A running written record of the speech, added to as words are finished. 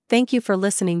Thank you for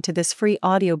listening to this free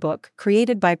audiobook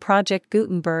created by Project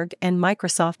Gutenberg and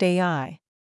Microsoft AI.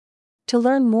 To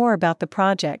learn more about the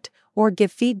project or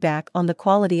give feedback on the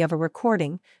quality of a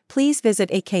recording, please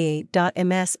visit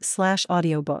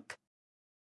aka.ms/audiobook.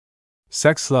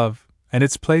 Sex, Love, and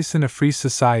Its Place in a Free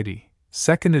Society,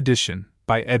 2nd edition,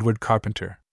 by Edward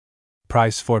Carpenter.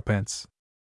 Price 4d.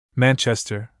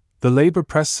 Manchester, The Labour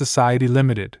Press Society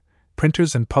Limited,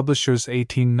 Printers and Publishers,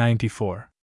 1894.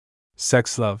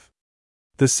 Sex, Love.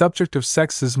 The subject of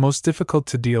sex is most difficult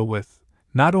to deal with,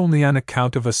 not only on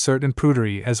account of a certain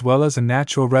prudery as well as a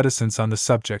natural reticence on the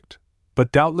subject,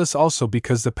 but doubtless also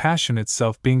because the passion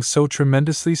itself being so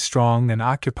tremendously strong and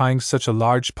occupying such a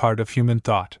large part of human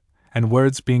thought, and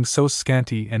words being so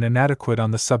scanty and inadequate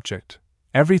on the subject,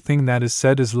 everything that is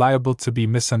said is liable to be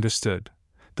misunderstood,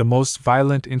 the most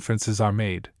violent inferences are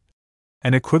made,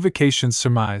 and equivocations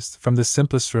surmised from the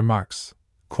simplest remarks,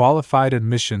 qualified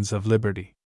admissions of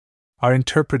liberty, are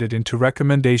interpreted into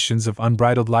recommendations of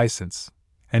unbridled license,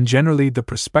 and generally the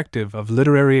perspective of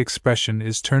literary expression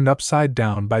is turned upside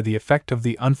down by the effect of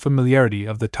the unfamiliarity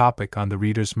of the topic on the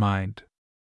reader's mind.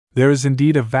 There is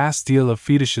indeed a vast deal of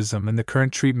fetishism in the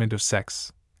current treatment of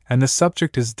sex, and the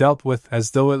subject is dealt with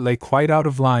as though it lay quite out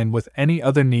of line with any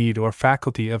other need or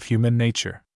faculty of human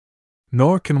nature.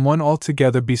 Nor can one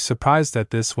altogether be surprised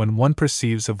at this when one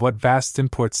perceives of what vast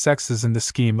import sex is in the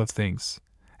scheme of things,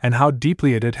 and how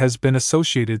deeply it has been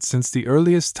associated since the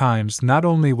earliest times not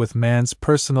only with man's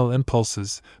personal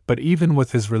impulses but even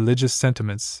with his religious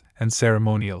sentiments and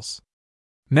ceremonials.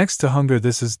 Next to hunger,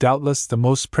 this is doubtless the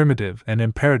most primitive and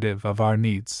imperative of our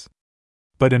needs.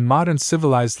 But in modern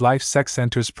civilized life, sex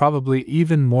enters probably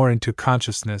even more into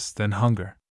consciousness than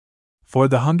hunger. For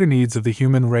the hunger needs of the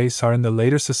human race are in the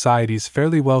later societies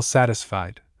fairly well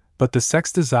satisfied, but the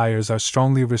sex desires are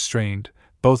strongly restrained,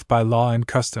 both by law and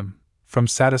custom, from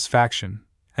satisfaction,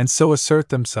 and so assert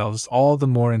themselves all the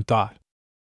more in thought.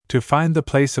 To find the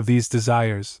place of these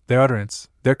desires, their utterance,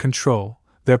 their control,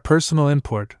 their personal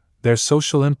import, their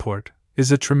social import, is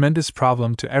a tremendous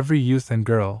problem to every youth and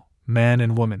girl, man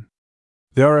and woman.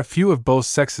 There are a few of both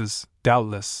sexes,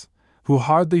 doubtless, who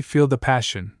hardly feel the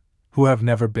passion, who have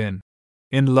never been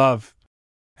in love,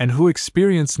 and who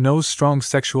experience no strong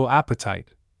sexual appetite,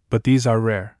 but these are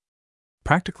rare.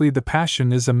 Practically, the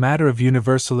passion is a matter of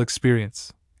universal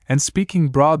experience, and speaking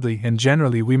broadly and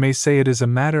generally, we may say it is a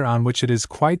matter on which it is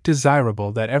quite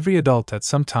desirable that every adult at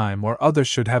some time or other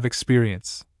should have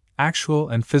experience, actual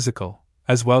and physical,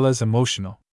 as well as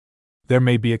emotional. There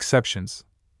may be exceptions,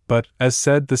 but, as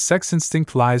said, the sex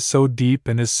instinct lies so deep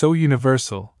and is so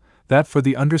universal that for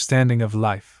the understanding of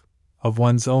life, of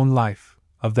one's own life,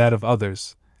 of that of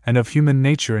others, and of human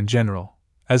nature in general,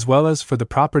 as well as for the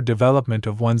proper development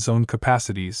of one's own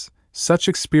capacities, such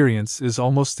experience is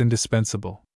almost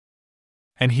indispensable.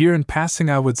 And here in passing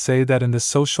I would say that in the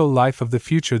social life of the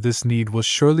future this need will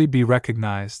surely be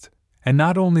recognized, and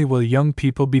not only will young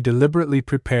people be deliberately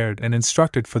prepared and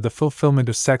instructed for the fulfillment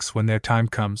of sex when their time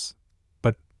comes,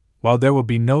 but, while there will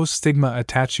be no stigma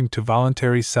attaching to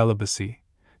voluntary celibacy,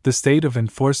 the state of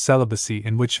enforced celibacy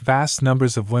in which vast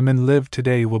numbers of women live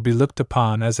today will be looked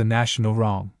upon as a national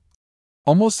wrong,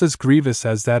 almost as grievous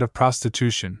as that of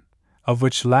prostitution, of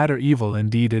which latter evil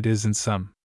indeed it is in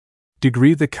some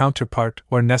degree the counterpart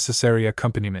or necessary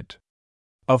accompaniment.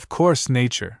 Of course,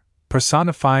 nature,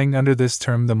 personifying under this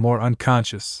term the more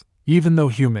unconscious, even though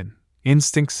human,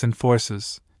 instincts and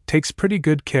forces, takes pretty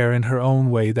good care in her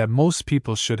own way that most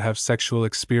people should have sexual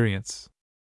experience.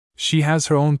 She has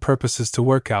her own purposes to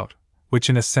work out, which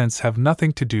in a sense have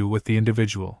nothing to do with the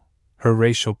individual, her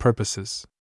racial purposes.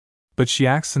 But she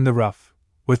acts in the rough,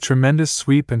 with tremendous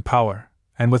sweep and power,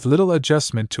 and with little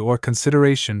adjustment to or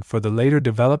consideration for the later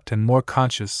developed and more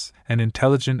conscious and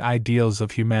intelligent ideals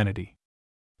of humanity.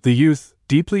 The youth,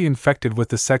 deeply infected with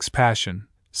the sex passion,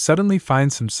 suddenly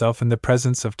finds himself in the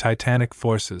presence of titanic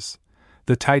forces,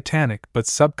 the titanic but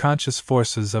subconscious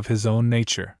forces of his own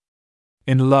nature.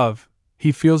 In love,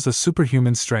 he feels a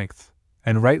superhuman strength,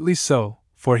 and rightly so,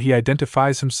 for he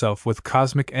identifies himself with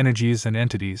cosmic energies and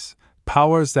entities,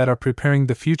 powers that are preparing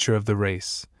the future of the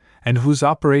race, and whose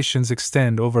operations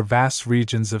extend over vast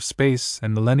regions of space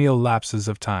and millennial lapses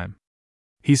of time.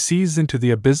 He sees into the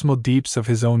abysmal deeps of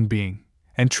his own being,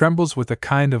 and trembles with a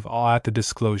kind of awe at the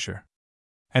disclosure.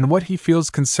 And what he feels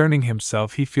concerning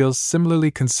himself he feels similarly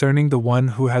concerning the one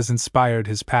who has inspired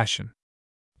his passion.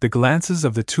 The glances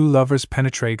of the two lovers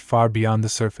penetrate far beyond the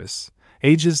surface,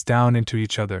 ages down into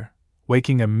each other,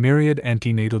 waking a myriad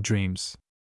antenatal dreams.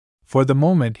 For the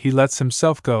moment he lets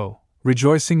himself go,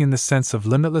 rejoicing in the sense of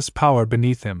limitless power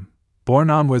beneath him, borne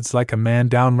onwards like a man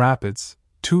down rapids,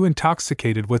 too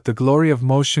intoxicated with the glory of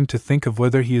motion to think of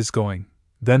whither he is going.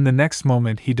 Then the next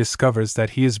moment he discovers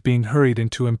that he is being hurried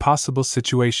into impossible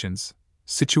situations,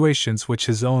 situations which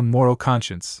his own moral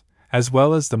conscience, as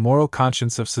well as the moral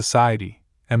conscience of society,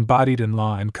 embodied in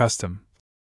law and custom,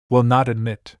 will not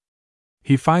admit.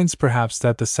 He finds perhaps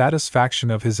that the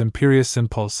satisfaction of his imperious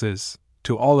impulse is,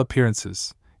 to all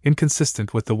appearances,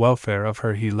 inconsistent with the welfare of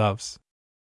her he loves.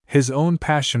 His own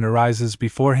passion arises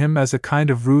before him as a kind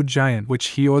of rude giant which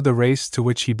he or the race to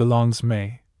which he belongs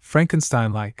may,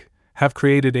 Frankenstein-like, have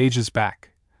created ages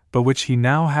back, but which he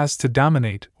now has to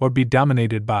dominate or be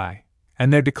dominated by,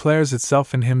 and there declares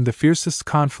itself in him the fiercest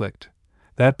conflict,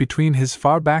 that between his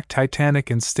far-back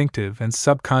titanic instinctive and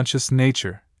subconscious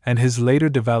nature and his later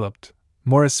developed,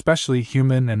 more especially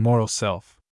human and moral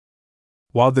self.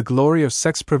 While the glory of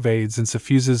sex pervades and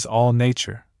suffuses all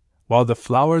nature, while the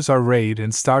flowers are rayed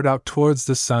and start out towards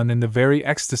the sun in the very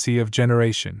ecstasy of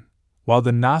generation, while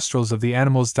the nostrils of the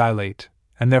animals dilate,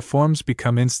 and their forms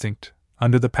become instinct,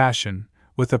 under the passion,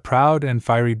 with a proud and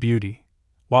fiery beauty,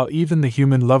 while even the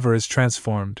human lover is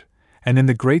transformed, and in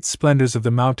the great splendors of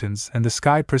the mountains and the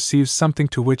sky perceives something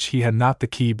to which he had not the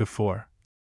key before.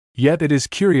 Yet it is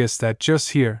curious that just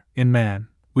here, in man,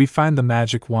 we find the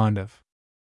magic wand of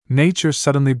nature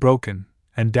suddenly broken,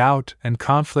 and doubt and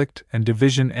conflict and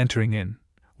division entering in,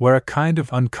 where a kind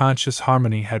of unconscious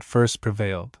harmony had first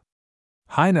prevailed.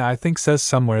 Heine, I think, says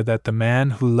somewhere that the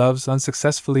man who loves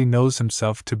unsuccessfully knows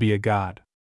himself to be a god.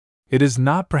 It is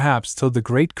not perhaps till the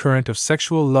great current of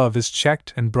sexual love is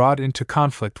checked and brought into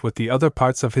conflict with the other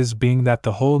parts of his being that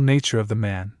the whole nature of the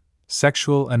man,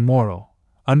 sexual and moral,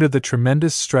 under the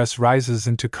tremendous stress rises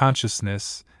into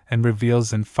consciousness and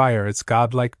reveals in fire its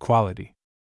godlike quality.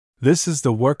 This is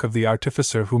the work of the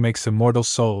artificer who makes immortal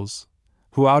souls,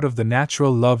 who out of the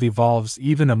natural love evolves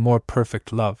even a more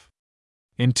perfect love.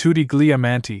 In tutti gli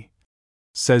amanti,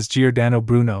 says Giordano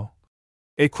Bruno,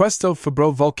 e questo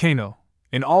fabbro vulcano,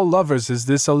 in all lovers is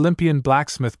this Olympian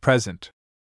blacksmith present.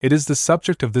 It is the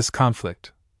subject of this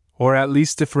conflict, or at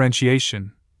least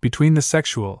differentiation, between the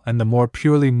sexual and the more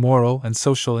purely moral and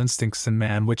social instincts in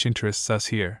man which interests us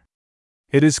here.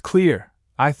 It is clear,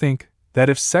 I think, that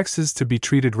if sex is to be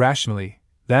treated rationally,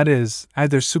 that is,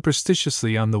 either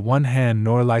superstitiously on the one hand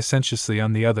nor licentiously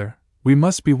on the other, we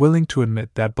must be willing to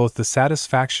admit that both the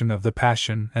satisfaction of the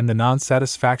passion and the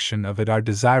non-satisfaction of it are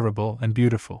desirable and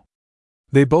beautiful.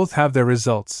 They both have their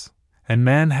results, and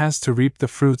man has to reap the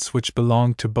fruits which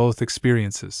belong to both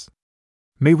experiences.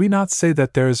 May we not say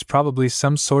that there is probably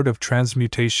some sort of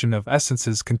transmutation of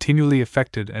essences continually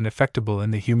effected and effectible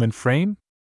in the human frame?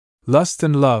 Lust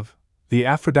and love, the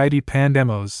Aphrodite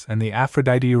Pandemos and the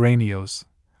Aphrodite Uranios,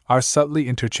 are subtly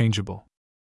interchangeable.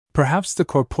 Perhaps the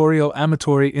corporeal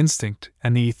amatory instinct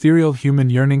and the ethereal human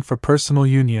yearning for personal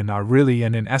union are really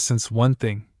and in essence one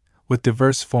thing, with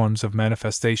diverse forms of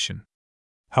manifestation.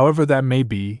 However that may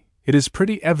be, it is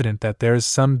pretty evident that there is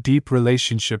some deep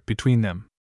relationship between them.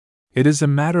 It is a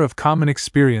matter of common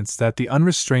experience that the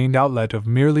unrestrained outlet of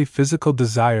merely physical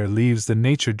desire leaves the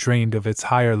nature drained of its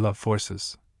higher love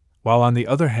forces, while on the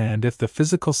other hand, if the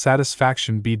physical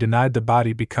satisfaction be denied, the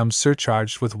body becomes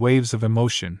surcharged with waves of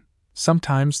emotion,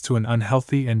 sometimes to an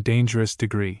unhealthy and dangerous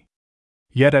degree.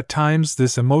 Yet at times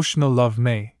this emotional love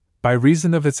may, by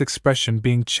reason of its expression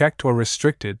being checked or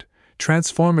restricted,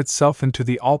 transform itself into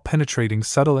the all-penetrating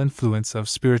subtle influence of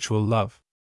spiritual love.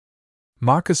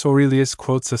 Marcus Aurelius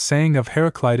quotes a saying of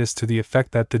Heraclitus to the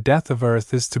effect that the death of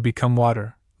earth is to become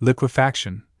water,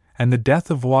 liquefaction, and the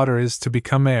death of water is to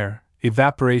become air,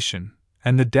 evaporation,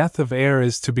 and the death of air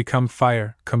is to become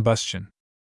fire, combustion.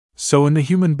 So in the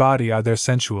human body are there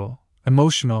sensual,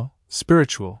 emotional,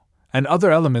 spiritual, and other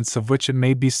elements of which it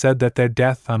may be said that their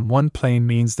death on one plane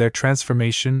means their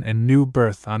transformation and new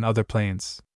birth on other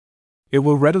planes. It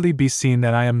will readily be seen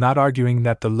that I am not arguing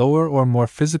that the lower or more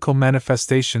physical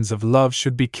manifestations of love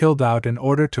should be killed out in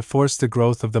order to force the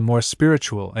growth of the more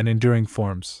spiritual and enduring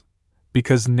forms,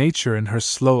 because nature in her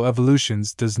slow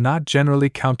evolutions does not generally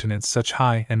countenance such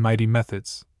high and mighty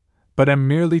methods, but am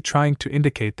merely trying to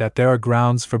indicate that there are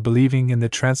grounds for believing in the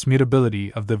transmutability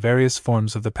of the various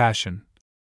forms of the passion,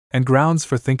 and grounds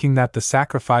for thinking that the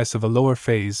sacrifice of a lower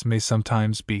phase may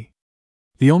sometimes be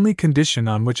the only condition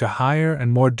on which a higher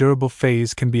and more durable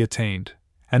phase can be attained,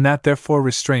 and that therefore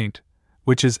restraint,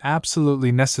 which is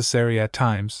absolutely necessary at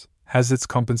times, has its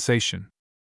compensation.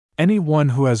 Any one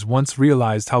who has once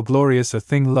realized how glorious a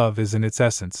thing love is in its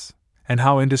essence, and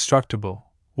how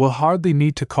indestructible, will hardly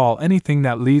need to call anything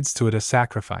that leads to it a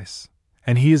sacrifice,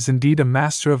 and he is indeed a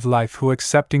master of life who,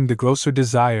 accepting the grosser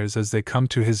desires as they come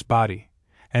to his body,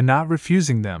 and not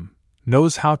refusing them,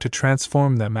 knows how to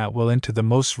transform them at will into the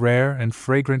most rare and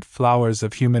fragrant flowers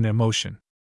of human emotion.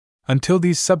 Until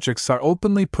these subjects are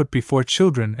openly put before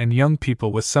children and young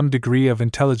people with some degree of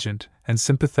intelligent and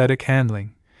sympathetic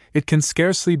handling, it can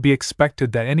scarcely be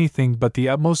expected that anything but the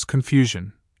utmost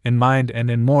confusion, in mind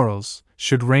and in morals,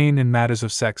 should reign in matters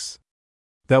of sex.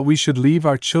 That we should leave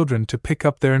our children to pick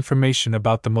up their information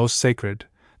about the most sacred,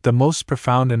 the most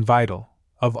profound and vital,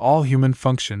 of all human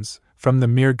functions, from the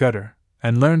mere gutter,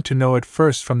 and learn to know it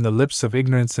first from the lips of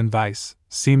ignorance and vice,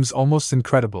 seems almost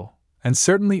incredible, and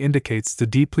certainly indicates the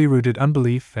deeply rooted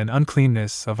unbelief and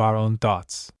uncleanness of our own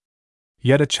thoughts.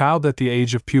 Yet a child at the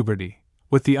age of puberty,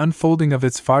 with the unfolding of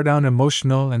its far-down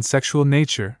emotional and sexual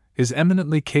nature, is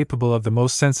eminently capable of the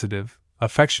most sensitive,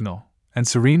 affectional, and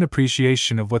serene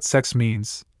appreciation of what sex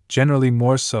means, generally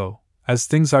more so, as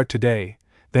things are today,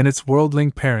 than its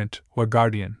worldling parent or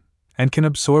guardian, and can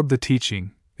absorb the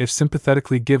teaching, if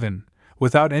sympathetically given,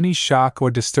 without any shock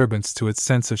or disturbance to its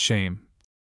sense of shame.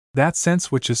 That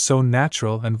sense which is so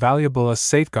natural and valuable a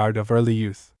safeguard of early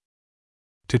youth.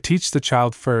 To teach the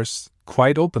child first,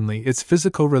 quite openly, its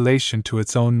physical relation to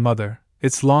its own mother,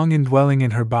 its long indwelling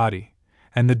in her body,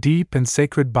 and the deep and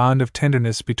sacred bond of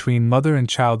tenderness between mother and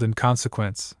child in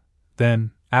consequence,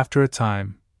 then, after a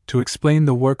time, to explain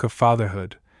the work of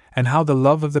fatherhood, and how the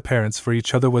love of the parents for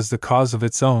each other was the cause of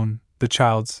its own, the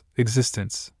child's,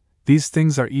 existence. These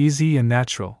things are easy and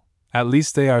natural, at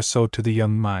least they are so to the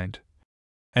young mind,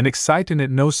 and excite in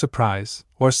it no surprise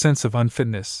or sense of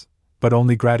unfitness, but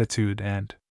only gratitude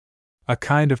and a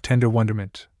kind of tender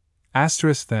wonderment.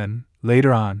 Then,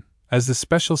 later on, as the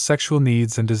special sexual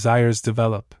needs and desires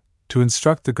develop, to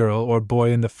instruct the girl or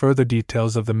boy in the further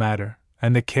details of the matter,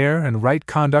 and the care and right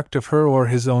conduct of her or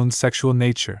his own sexual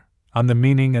nature, on the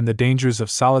meaning and the dangers of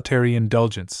solitary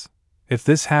indulgence, if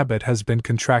this habit has been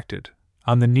contracted,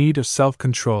 on the need of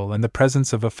self-control and the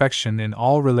presence of affection in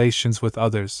all relations with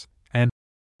others, and,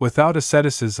 without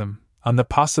asceticism, on the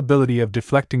possibility of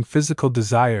deflecting physical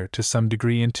desire to some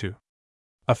degree into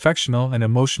affectional and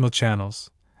emotional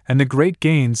channels, and the great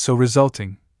gains so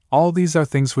resulting. All these are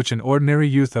things which an ordinary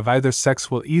youth of either sex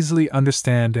will easily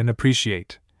understand and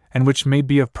appreciate, and which may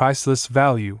be of priceless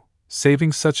value,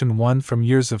 saving such an one from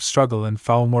years of struggle in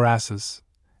foul morasses,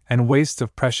 and waste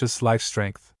of precious life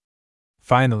strength.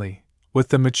 Finally, with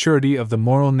the maturity of the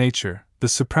moral nature, the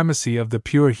supremacy of the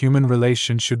pure human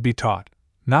relation should be taught,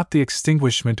 not the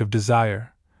extinguishment of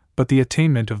desire, but the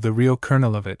attainment of the real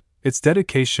kernel of it, its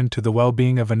dedication to the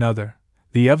well-being of another,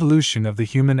 the evolution of the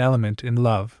human element in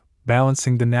love,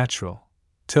 balancing the natural,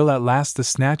 till at last the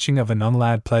snatching of an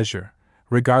unalloyed pleasure,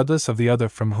 regardless of the other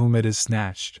from whom it is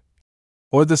snatched,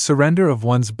 or the surrender of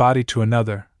one's body to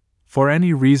another, for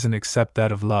any reason except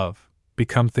that of love,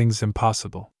 become things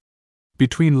impossible.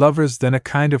 Between lovers then a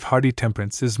kind of hearty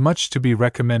temperance is much to be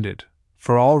recommended,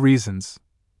 for all reasons,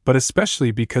 but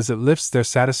especially because it lifts their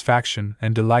satisfaction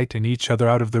and delight in each other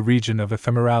out of the region of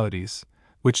ephemeralities,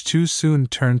 which too soon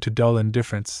turn to dull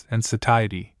indifference and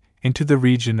satiety, into the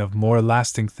region of more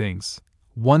lasting things,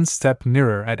 one step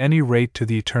nearer at any rate to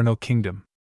the eternal kingdom.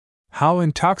 How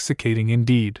intoxicating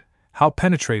indeed, how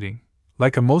penetrating,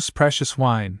 like a most precious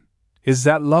wine, is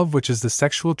that love which is the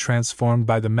sexual transformed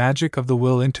by the magic of the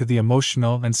will into the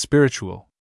emotional and spiritual.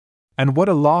 And what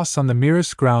a loss on the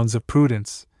merest grounds of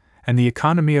prudence and the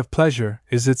economy of pleasure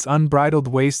is its unbridled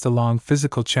waste along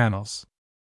physical channels.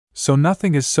 So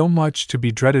nothing is so much to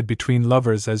be dreaded between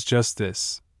lovers as just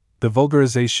this, the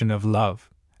vulgarization of love,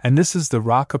 and this is the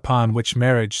rock upon which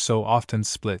marriage so often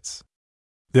splits.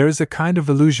 There is a kind of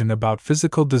illusion about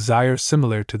physical desire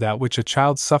similar to that which a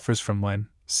child suffers from when,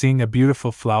 seeing a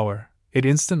beautiful flower, it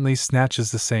instantly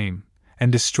snatches the same,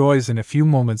 and destroys in a few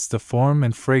moments the form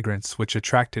and fragrance which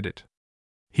attracted it.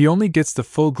 He only gets the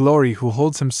full glory who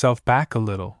holds himself back a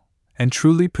little, and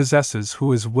truly possesses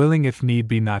who is willing if need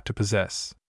be not to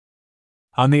possess.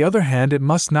 On the other hand, it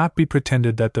must not be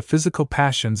pretended that the physical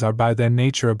passions are by their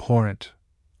nature abhorrent,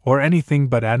 or anything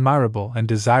but admirable and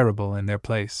desirable in their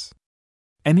place.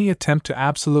 Any attempt to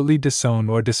absolutely disown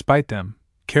or despite them,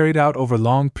 carried out over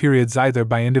long periods either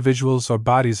by individuals or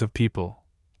bodies of people,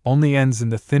 only ends in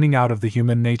the thinning out of the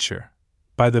human nature,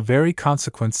 by the very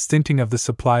consequent stinting of the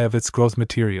supply of its growth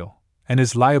material, and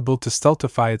is liable to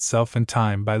stultify itself in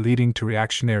time by leading to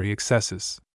reactionary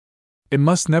excesses. It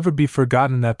must never be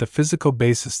forgotten that the physical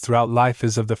basis throughout life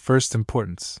is of the first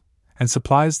importance, and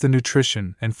supplies the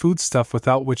nutrition and foodstuff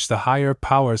without which the higher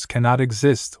powers cannot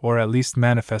exist or at least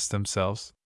manifest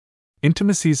themselves.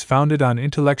 Intimacies founded on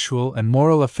intellectual and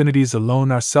moral affinities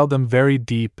alone are seldom very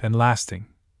deep and lasting.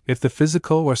 If the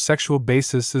physical or sexual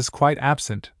basis is quite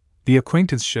absent, the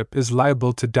acquaintanceship is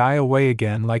liable to die away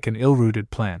again like an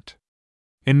ill-rooted plant.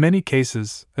 In many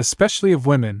cases, especially of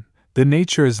women, the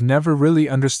nature is never really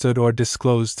understood or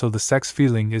disclosed till the sex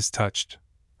feeling is touched,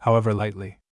 however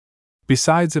lightly.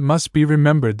 Besides, it must be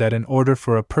remembered that in order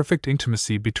for a perfect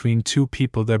intimacy between two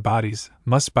people, their bodies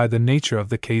must by the nature of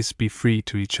the case be free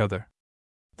to each other.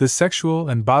 The sexual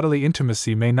and bodily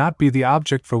intimacy may not be the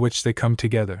object for which they come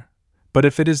together, but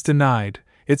if it is denied,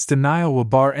 its denial will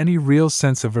bar any real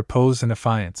sense of repose and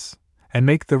affiance, and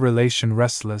make the relation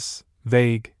restless,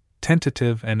 vague,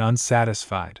 tentative, and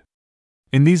unsatisfied.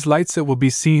 In these lights it will be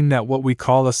seen that what we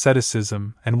call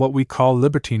asceticism and what we call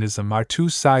libertinism are two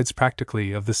sides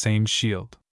practically of the same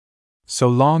shield. So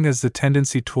long as the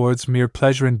tendency towards mere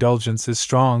pleasure indulgence is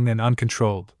strong and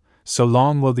uncontrolled, so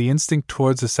long will the instinct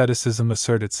towards asceticism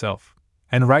assert itself,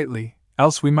 and rightly,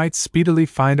 else we might speedily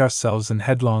find ourselves in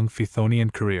headlong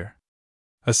Chthonian career.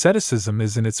 Asceticism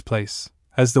is in its place,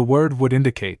 as the word would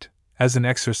indicate, as an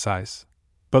exercise,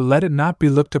 but let it not be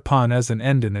looked upon as an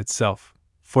end in itself,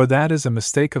 for that is a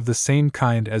mistake of the same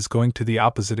kind as going to the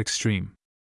opposite extreme.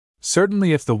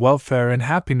 Certainly, if the welfare and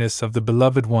happiness of the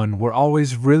beloved one were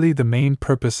always really the main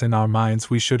purpose in our minds,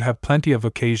 we should have plenty of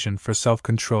occasion for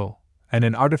self-control, and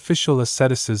an artificial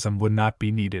asceticism would not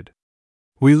be needed.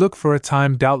 We look for a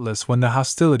time, doubtless, when the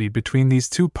hostility between these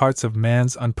two parts of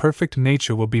man's unperfect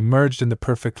nature will be merged in the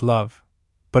perfect love,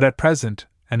 but at present,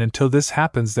 and until this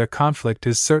happens, their conflict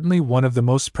is certainly one of the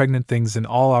most pregnant things in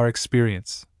all our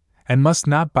experience, and must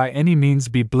not by any means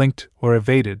be blinked or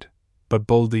evaded, but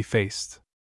boldly faced.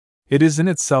 It is in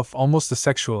itself almost a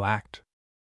sexual act.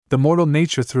 The mortal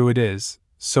nature through it is,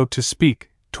 so to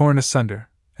speak, torn asunder,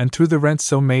 and through the rent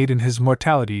so made in his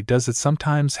mortality does it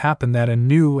sometimes happen that a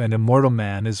new and immortal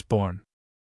man is born.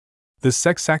 The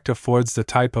sex act affords the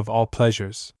type of all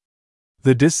pleasures.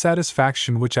 The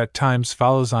dissatisfaction which at times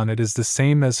follows on it is the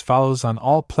same as follows on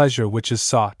all pleasure which is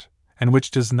sought, and which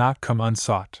does not come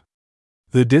unsought.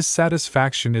 The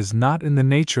dissatisfaction is not in the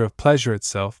nature of pleasure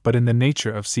itself, but in the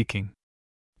nature of seeking.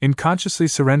 In consciously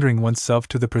surrendering oneself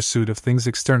to the pursuit of things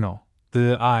external,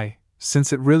 the I,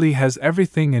 since it really has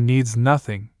everything and needs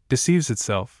nothing, deceives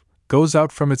itself, goes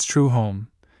out from its true home,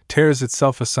 tears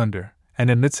itself asunder, and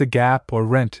admits a gap or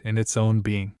rent in its own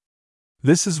being.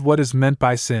 This is what is meant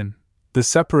by sin, the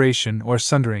separation or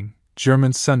sundering,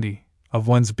 German Sundi, of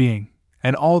one's being,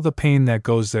 and all the pain that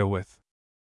goes therewith.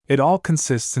 It all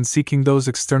consists in seeking those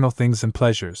external things and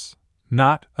pleasures,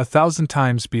 not, 1,000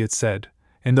 times be it said,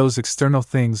 in those external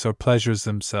things or pleasures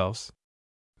themselves.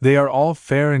 They are all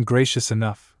fair and gracious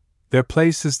enough. Their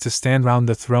place is to stand round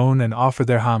the throne and offer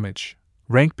their homage,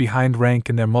 rank behind rank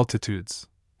in their multitudes,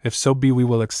 if so be we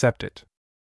will accept it.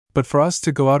 But for us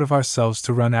to go out of ourselves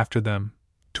to run after them,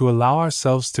 to allow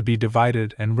ourselves to be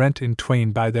divided and rent in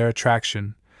twain by their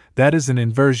attraction, that is an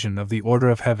inversion of the order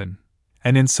of heaven,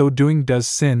 and in so doing does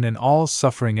sin and all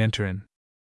suffering enter in.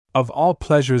 Of all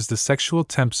pleasures the sexual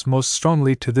tempts most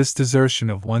strongly to this desertion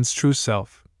of one's true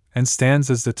self, and stands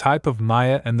as the type of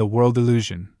Maya and the world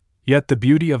illusion, yet the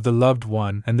beauty of the loved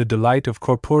one and the delight of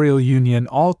corporeal union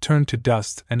all turn to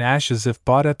dust and ashes if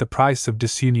bought at the price of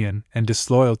disunion and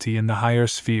disloyalty in the higher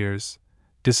spheres,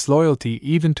 disloyalty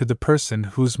even to the person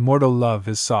whose mortal love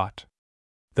is sought.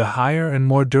 The higher and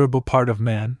more durable part of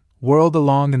man, whirled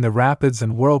along in the rapids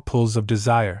and whirlpools of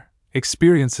desire,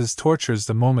 experiences tortures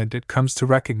the moment it comes to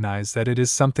recognize that it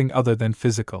is something other than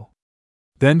physical.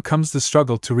 Then comes the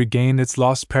struggle to regain its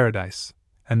lost paradise,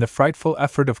 and the frightful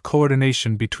effort of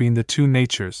coordination between the two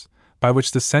natures, by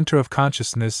which the center of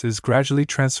consciousness is gradually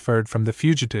transferred from the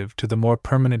fugitive to the more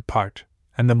permanent part,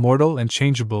 and the mortal and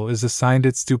changeable is assigned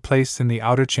its due place in the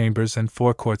outer chambers and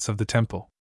forecourts of the temple.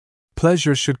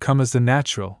 Pleasure should come as the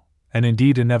natural, and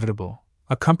indeed inevitable,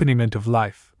 accompaniment of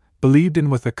life, believed in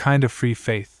with a kind of free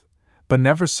faith, but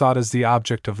never sought as the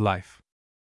object of life.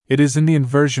 It is in the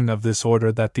inversion of this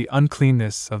order that the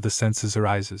uncleanness of the senses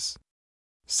arises.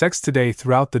 Sex today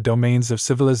throughout the domains of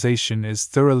civilization is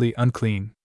thoroughly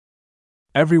unclean.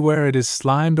 Everywhere it is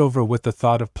slimed over with the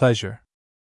thought of pleasure.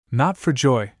 Not for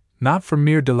joy, not for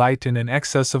mere delight in an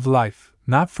excess of life,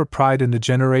 not for pride in the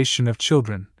generation of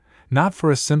children, not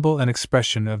for a symbol and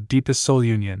expression of deepest soul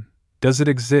union, does it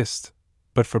exist,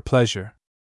 but for pleasure.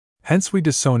 Hence we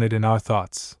disown it in our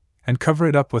thoughts, and cover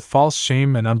it up with false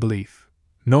shame and unbelief,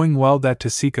 knowing well that to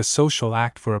seek a social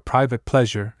act for a private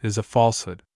pleasure is a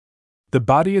falsehood. The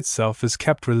body itself is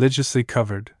kept religiously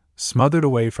covered, smothered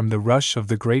away from the rush of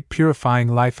the great purifying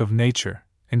life of nature,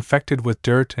 infected with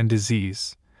dirt and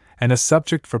disease, and a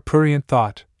subject for prurient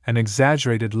thought and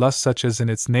exaggerated lust such as in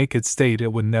its naked state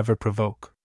it would never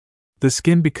provoke. The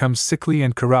skin becomes sickly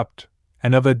and corrupt,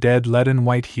 and of a dead leaden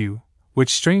white hue, which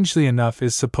strangely enough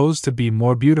is supposed to be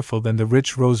more beautiful than the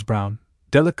rich rose-brown,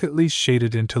 delicately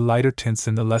shaded into lighter tints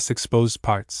in the less exposed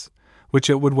parts, which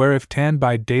it would wear if tanned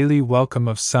by daily welcome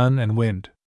of sun and wind.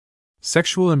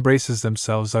 Sexual embraces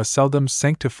themselves are seldom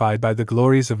sanctified by the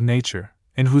glories of nature,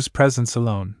 in whose presence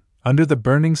alone, under the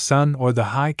burning sun or the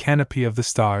high canopy of the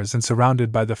stars and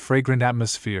surrounded by the fragrant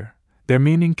atmosphere, their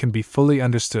meaning can be fully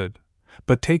understood,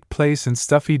 but take place in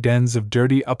stuffy dens of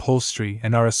dirty upholstery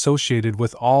and are associated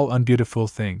with all unbeautiful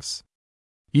things.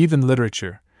 Even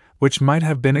literature, which might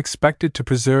have been expected to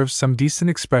preserve some decent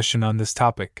expression on this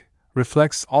topic,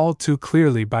 reflects all too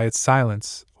clearly by its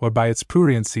silence or by its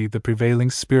pruriency the prevailing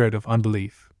spirit of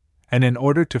unbelief, and in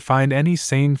order to find any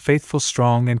sane, faithful,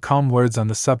 strong, and calm words on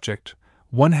the subject,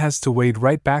 one has to wade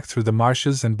right back through the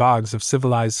marshes and bogs of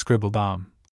civilized scribbledom,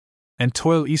 and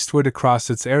toil eastward across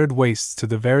its arid wastes to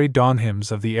the very dawn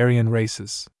hymns of the Aryan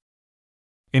races.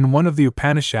 In one of the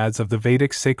Upanishads of the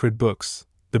Vedic sacred books,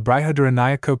 the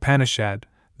Brihadaranyaka Upanishad,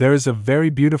 there is a very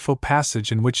beautiful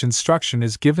passage in which instruction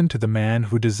is given to the man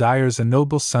who desires a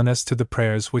noble son as to the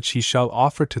prayers which he shall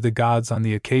offer to the gods on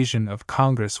the occasion of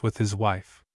congress with his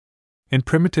wife. In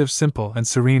primitive, simple, and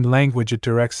serene language it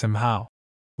directs him how,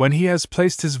 when he has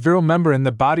placed his virile member in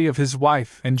the body of his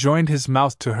wife and joined his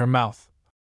mouth to her mouth,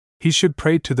 he should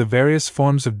pray to the various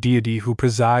forms of deity who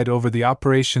preside over the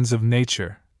operations of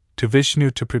nature, to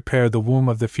Vishnu to prepare the womb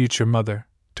of the future mother,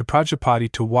 to Prajapati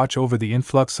to watch over the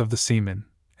influx of the semen,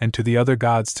 and to the other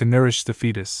gods to nourish the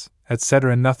fetus,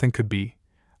 etc. Nothing could be,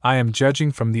 I am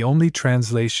judging from the only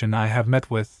translation I have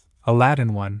met with, a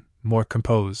Latin one, more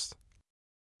composed,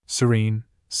 serene,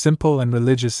 simple, and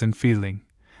religious in feeling,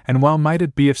 and well might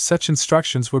it be if such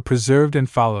instructions were preserved and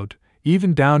followed,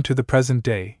 even down to the present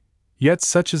day. Yet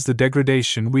such is the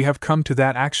degradation we have come to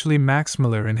that actually Max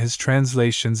Muller in his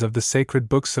translations of the sacred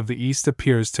books of the East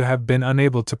appears to have been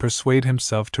unable to persuade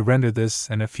himself to render this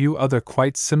and a few other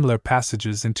quite similar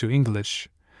passages into English,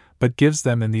 but gives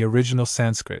them in the original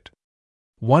Sanskrit.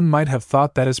 One might have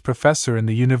thought that as professor in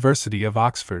the University of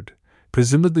Oxford,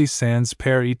 presumably sans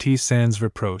père et sans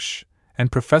reproche,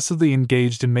 and professedly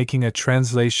engaged in making a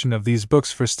translation of these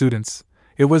books for students,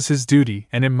 it was his duty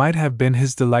and it might have been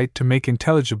his delight to make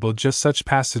intelligible just such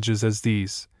passages as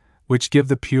these, which give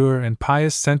the pure and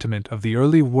pious sentiment of the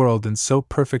early world in so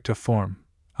perfect a form,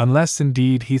 unless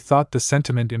indeed he thought the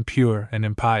sentiment impure and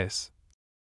impious,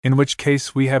 in which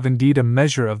case we have indeed a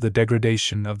measure of the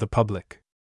degradation of the public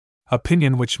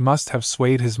opinion which must have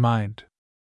swayed his mind.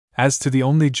 As to the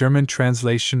only German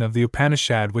translation of the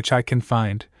Upanishad which I can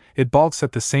find, it balks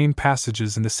at the same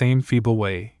passages in the same feeble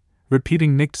way,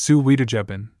 repeating nicht zu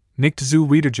wiedergeben,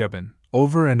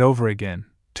 over and over again,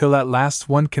 till at last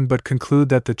one can but conclude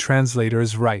that the translator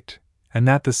is right, and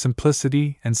that the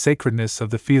simplicity and sacredness of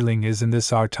the feeling is in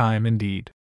this our time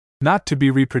indeed not to be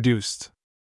reproduced.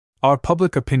 Our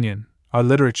public opinion, our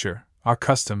literature, our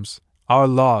customs, our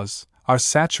laws, are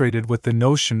saturated with the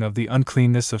notion of the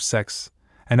uncleanness of sex,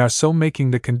 and are so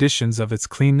making the conditions of its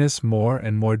cleanness more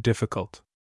and more difficult.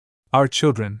 Our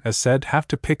children, as said, have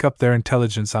to pick up their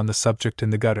intelligence on the subject in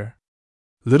the gutter.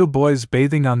 Little boys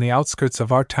bathing on the outskirts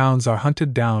of our towns are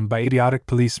hunted down by idiotic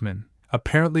policemen,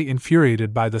 apparently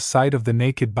infuriated by the sight of the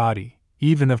naked body,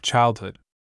 even of childhood.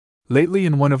 Lately,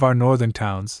 in one of our northern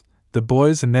towns, the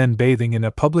boys and men bathing in a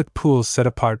public pool set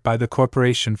apart by the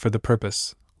corporation for the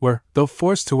purpose were, though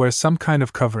forced to wear some kind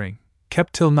of covering,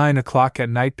 kept till 9 o'clock at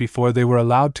night before they were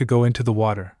allowed to go into the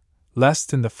water,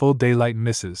 lest in the full daylight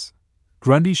Mrs.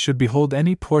 Grundy should behold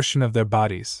any portion of their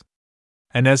bodies.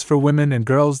 And as for women and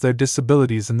girls, their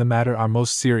disabilities in the matter are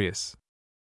most serious.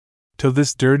 Till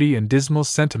this dirty and dismal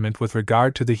sentiment with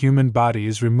regard to the human body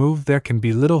is removed, there can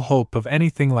be little hope of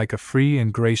anything like a free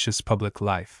and gracious public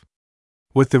life.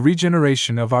 With the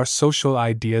regeneration of our social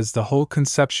ideas, the whole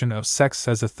conception of sex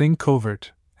as a thing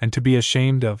covert, and to be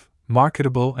ashamed of,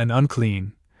 marketable and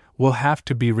unclean, will have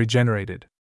to be regenerated.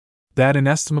 That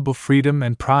inestimable freedom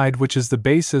and pride which is the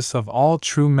basis of all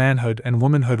true manhood and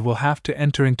womanhood will have to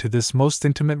enter into this most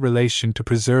intimate relation to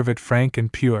preserve it frank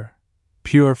and pure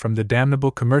from the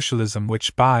damnable commercialism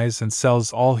which buys and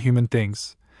sells all human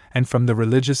things, and from the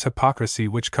religious hypocrisy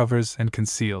which covers and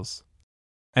conceals.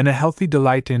 And a healthy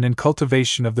delight in and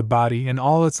cultivation of the body and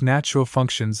all its natural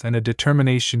functions, and a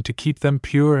determination to keep them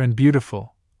pure and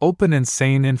beautiful, open and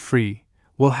sane and free,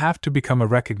 will have to become a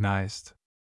recognized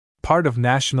part of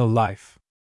national life.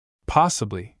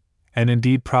 Possibly, and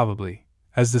indeed probably,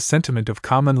 as the sentiment of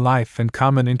common life and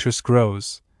common interest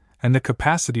grows, and the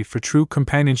capacity for true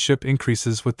companionship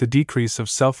increases with the decrease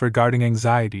of self-regarding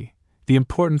anxiety, the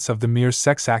importance of the mere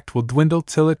sex act will dwindle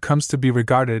till it comes to be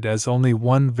regarded as only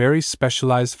one very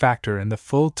specialized factor in the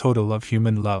full total of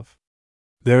human love.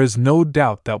 There is no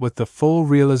doubt that with the full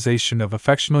realization of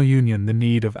affectional union, the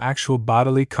need of actual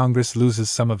bodily congress loses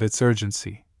some of its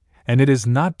urgency, and it is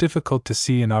not difficult to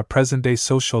see in our present-day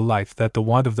social life that the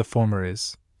want of the former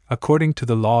is, according to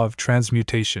the law of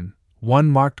transmutation, one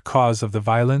marked cause of the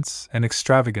violence and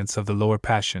extravagance of the lower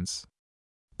passions.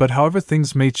 But however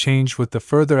things may change with the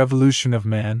further evolution of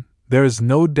man, there is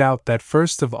no doubt that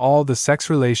first of all the sex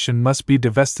relation must be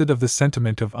divested of the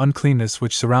sentiment of uncleanness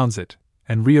which surrounds it,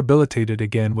 and rehabilitated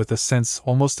again with a sense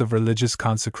almost of religious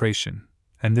consecration,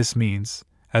 and this means,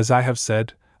 as I have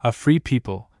said, a free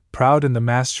people, proud in the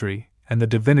mastery and the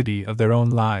divinity of their own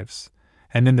lives,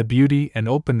 and in the beauty and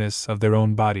openness of their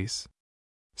own bodies.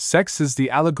 Sex is the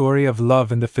allegory of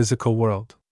love in the physical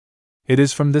world. It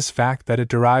is from this fact that it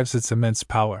derives its immense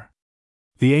power.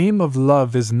 The aim of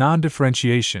love is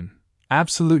non-differentiation,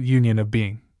 absolute union of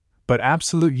being, but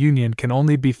absolute union can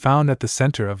only be found at the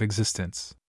center of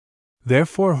existence.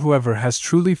 Therefore, whoever has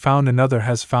truly found another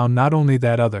has found not only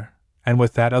that other, and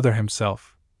with that other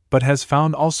himself, but has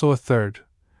found also a third,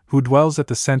 who dwells at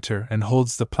the center and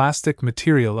holds the plastic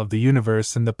material of the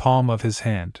universe in the palm of his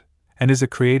hand, and is a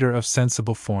creator of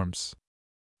sensible forms.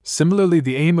 Similarly,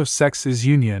 the aim of sex is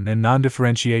union and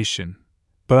non-differentiation,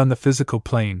 but on the physical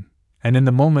plane, and in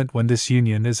the moment when this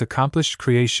union is accomplished,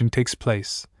 creation takes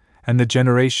place, and the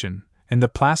generation, in the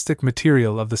plastic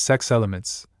material of the sex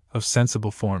elements, of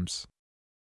sensible forms.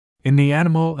 In the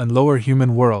animal and lower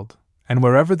human world, and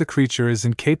wherever the creature is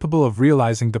incapable of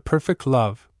realizing the perfect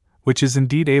love, which is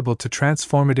indeed able to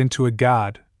transform it into a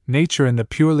god, nature in the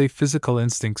purely physical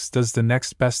instincts does the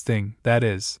next best thing, that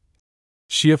is,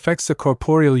 she effects a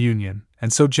corporeal union,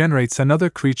 and so generates another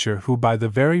creature who by the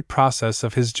very process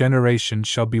of his generation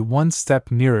shall be one step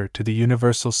nearer to the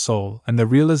universal soul and the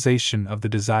realization of the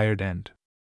desired end.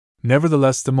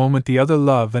 Nevertheless, the moment the other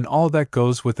love and all that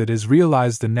goes with it is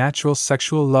realized, the natural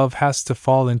sexual love has to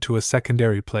fall into a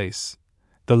secondary place.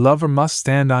 The lover must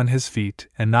stand on his feet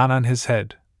and not on his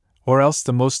head, or else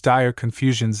the most dire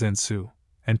confusions ensue,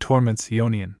 and torments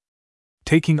Ionian.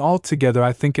 Taking all together,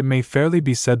 I think it may fairly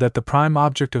be said that the prime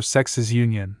object of sex is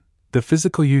union, the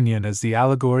physical union as the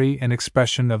allegory and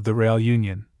expression of the real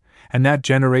union, and that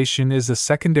generation is a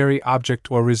secondary object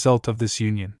or result of this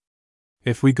union.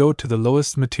 If we go to the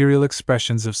lowest material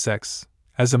expressions of sex,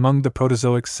 as among the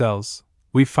protozoic cells,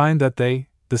 we find that they,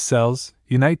 the cells,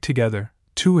 unite together,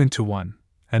 two into one,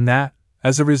 and that,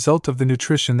 as a result of the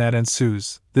nutrition that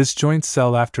ensues, this joint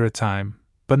cell after a time,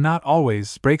 but not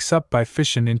always, breaks up by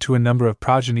fission into a number of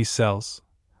progeny cells.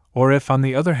 Or if on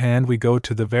the other hand we go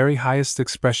to the very highest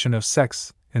expression of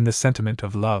sex, in the sentiment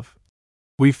of love,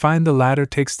 we find the latter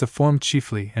takes the form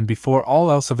chiefly and before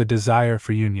all else of a desire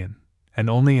for union, and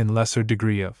only in lesser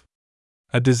degree of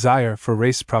a desire for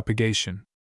race propagation.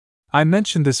 I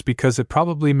mention this because it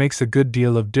probably makes a good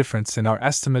deal of difference in our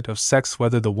estimate of sex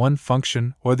whether the one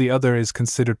function or the other is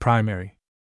considered primary.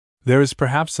 There is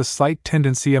perhaps a slight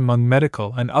tendency among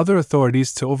medical and other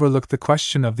authorities to overlook the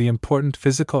question of the important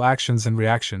physical actions and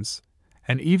reactions,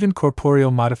 and even corporeal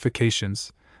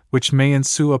modifications, which may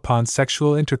ensue upon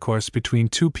sexual intercourse between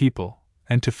two people,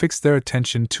 and to fix their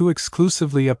attention too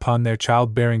exclusively upon their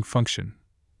childbearing function.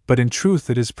 But in truth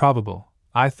it is probable,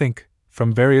 I think,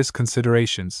 from various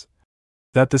considerations,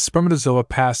 that the spermatozoa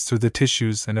pass through the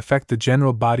tissues and affect the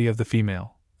general body of the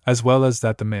female, as well as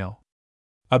that the male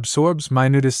absorbs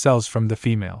minutest cells from the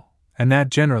female, and that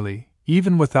generally,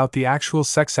 even without the actual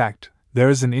sex act, there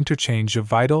is an interchange of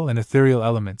vital and ethereal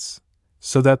elements,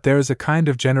 so that there is a kind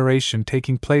of generation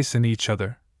taking place in each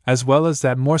other, as well as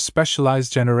that more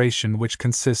specialized generation which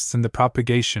consists in the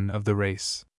propagation of the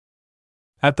race.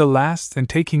 At the last, and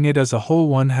taking it as a whole,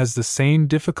 one has the same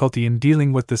difficulty in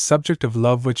dealing with the subject of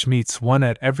love which meets one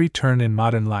at every turn in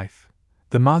modern life,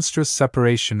 the monstrous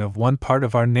separation of one part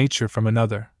of our nature from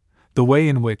another, the way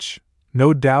in which,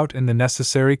 no doubt in the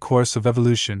necessary course of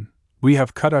evolution, we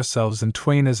have cut ourselves in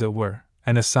twain as it were,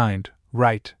 and assigned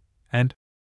right and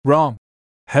wrong,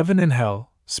 heaven and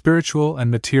hell, spiritual and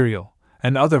material,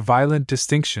 and other violent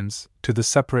distinctions, to the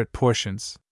separate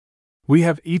portions. We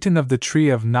have eaten of the tree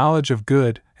of knowledge of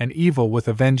good and evil with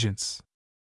a vengeance.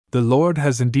 The Lord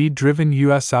has indeed driven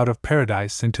us out of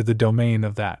paradise into the domain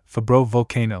of that Fabro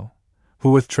volcano,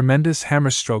 who with tremendous hammer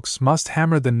strokes must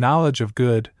hammer the knowledge of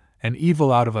good and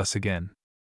evil out of us again.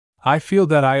 I feel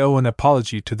that I owe an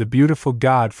apology to the beautiful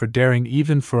God for daring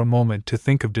even for a moment to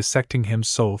think of dissecting him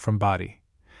soul from body,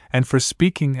 and for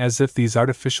speaking as if these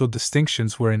artificial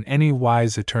distinctions were in any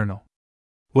wise eternal.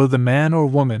 Will the man or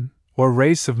woman, or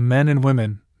race of men and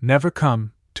women, never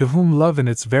come, to whom love in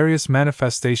its various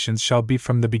manifestations shall be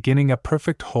from the beginning a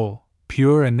perfect whole,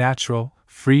 pure and natural,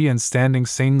 free and standing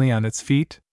sanely on its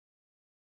feet?